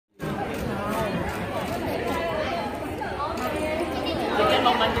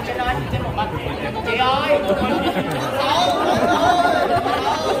comment cho cái đó chị một bạch. Chị ơi.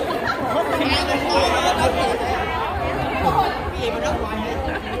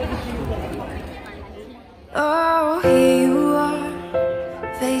 Oh, here you are,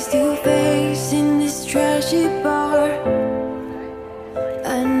 face to face in this trashy bar.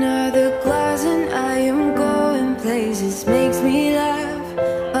 Another glass and I am going places. Makes me laugh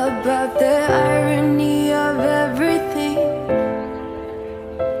about the irony of everything.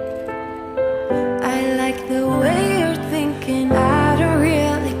 I like the way you're thinking. I don't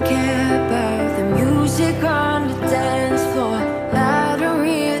really care about the music on the dance floor. I don't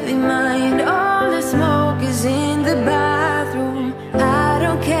really mind. All the smoke is in the bathroom. I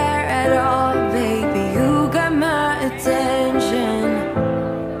don't care at all, baby. You got my attention.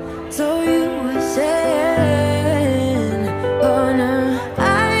 So you were saying, oh no,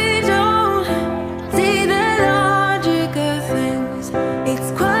 I don't see the logic of things.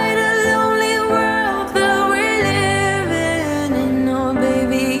 It's quite a lonely world that we're living in. Oh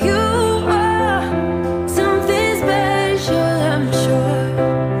baby, you are something special, I'm sure.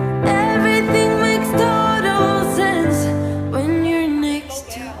 Everything makes total sense when you're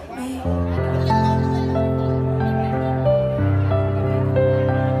next to me.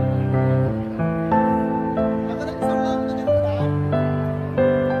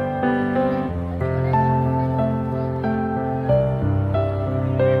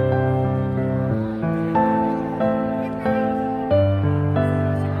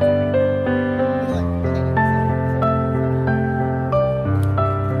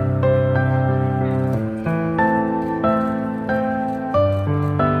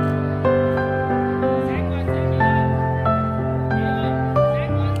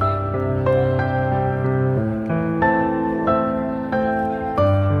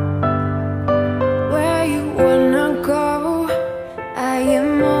 Where you wanna go? I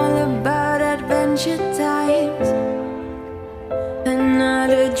am all about adventure times.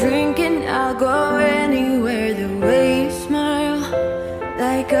 Another drink and I'll go anywhere. The way you smile,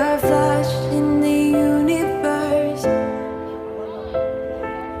 like a flash in the universe.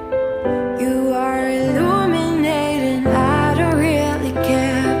 You are illuminating. I don't really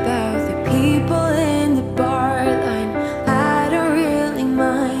care about the people in the bar line. I don't really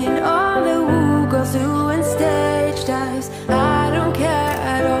mind all the woo goes doing stage dives. I don't care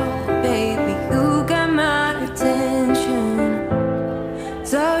at all, baby. You got my attention.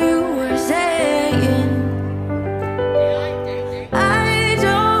 So you were saying, I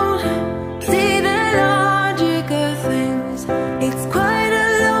don't see the logic of things. It's quite a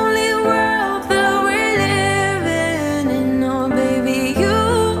lonely world that we're living in. Oh baby, you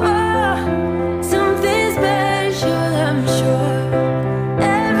are something special, I'm sure.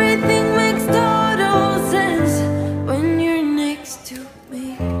 Everything makes total sense when you're next to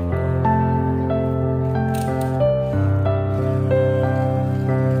me.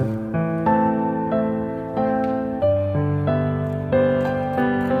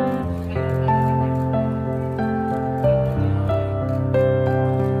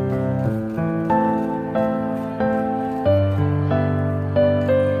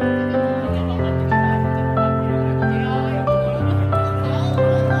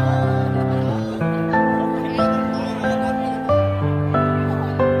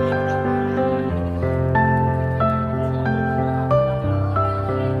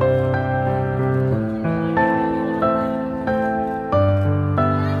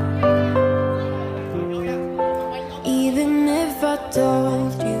 Even if I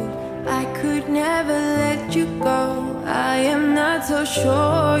told you I could never let you go, I am not so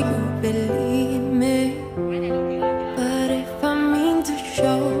sure you believe me. But if I mean to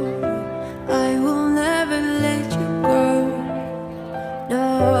show you, I will never let you go. No,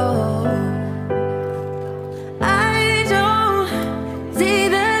 I don't see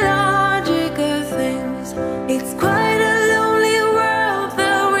the logic of things. It's quite a lonely world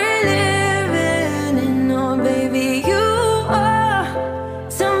that we're living in. Oh baby, you are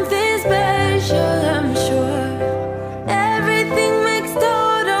something special, I'm sure. Everything makes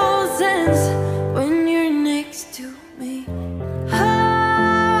total sense when you're next to me. Oh,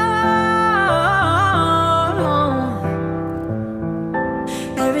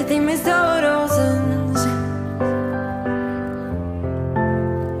 everything makes total sense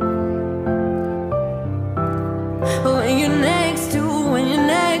when you're next to, when you're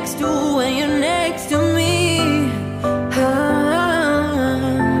next to, when you're next to me.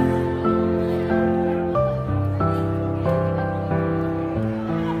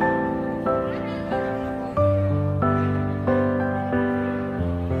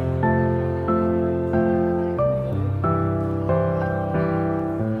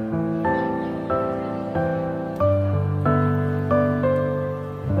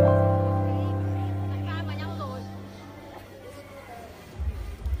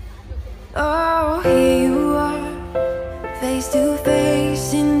 Oh, here you are, face to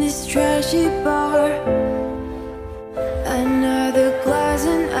face in this trashy bar. Another glass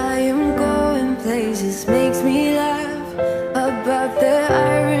and I am going places. Makes me laugh about the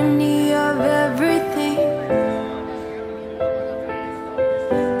irony of everything.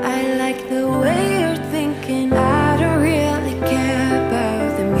 I like the way you're thinking. I don't really care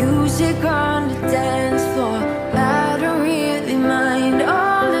about the music on the dance floor. I don't really mind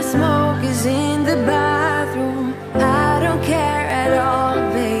all the smoke is in the bathroom. I don't care at all,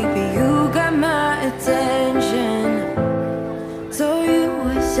 baby, you got my attention. So you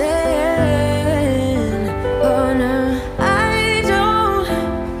were saying, oh no, I don't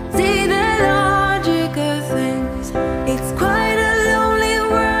see the logic of things. It's quite a lonely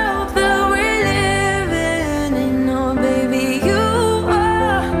world that we're living in. Oh baby, you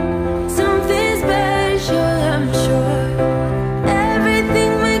are something special, I'm sure.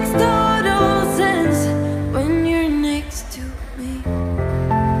 Everything makes total sense when you're next to me.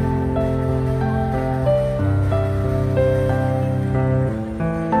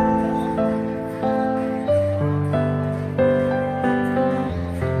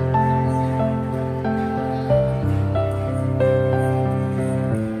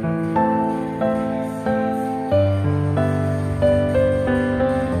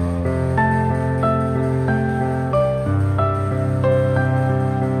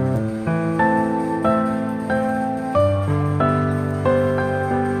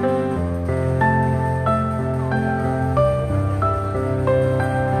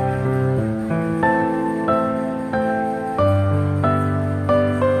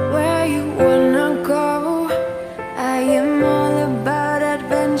 Where you wanna go? I am all about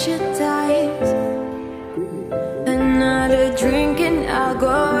adventure times. Another drink and I'll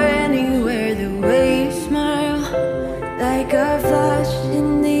go anywhere. The way you smile, like a flash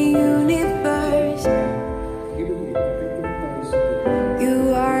in the universe.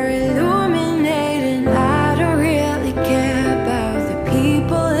 You are illuminating. I don't really care about the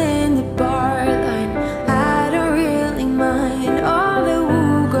people in the bar line. I don't really mind all the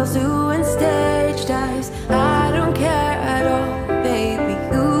woo girls doing stage dives. I don't care at all, baby,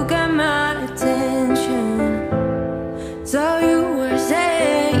 you got my attention. So you were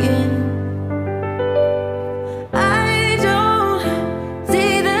saying, I don't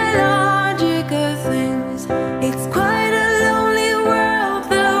see the logic of things. It's quite a lonely world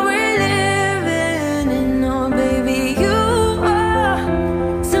that we're living in. Oh baby, you are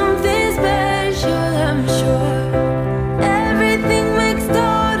something special, I'm sure. Everything makes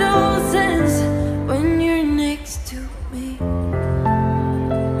total sense when you're next to me.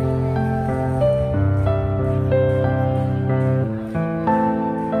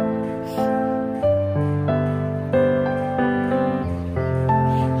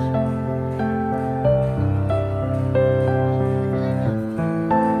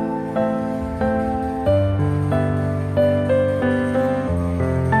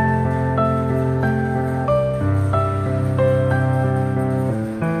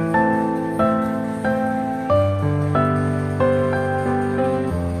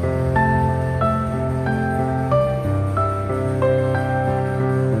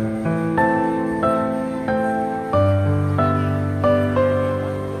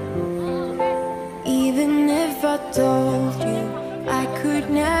 Even if I told you I could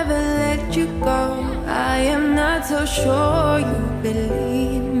never let you go, I am not so sure you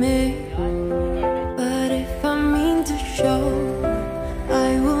believe me. But if I mean to show,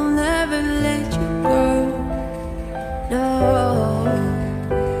 I will never let you go. No,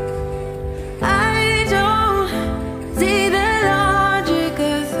 I don't see the logic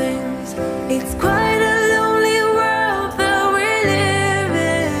of things. It's quite a lonely world that we're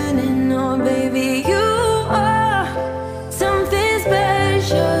living in. Oh baby, you are something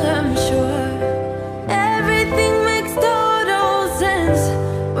special, I'm sure. Everything makes total sense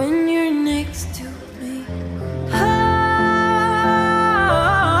when you're next to me. Oh,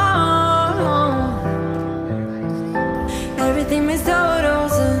 everything makes total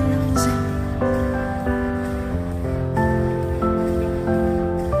sense.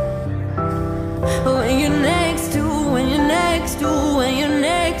 When you're next to, when you're next to, when you're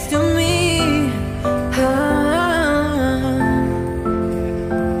next to me.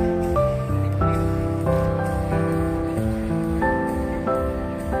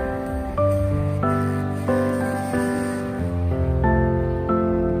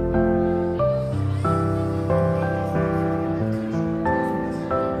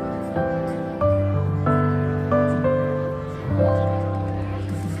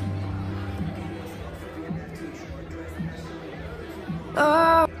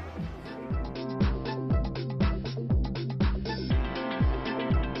 Oh.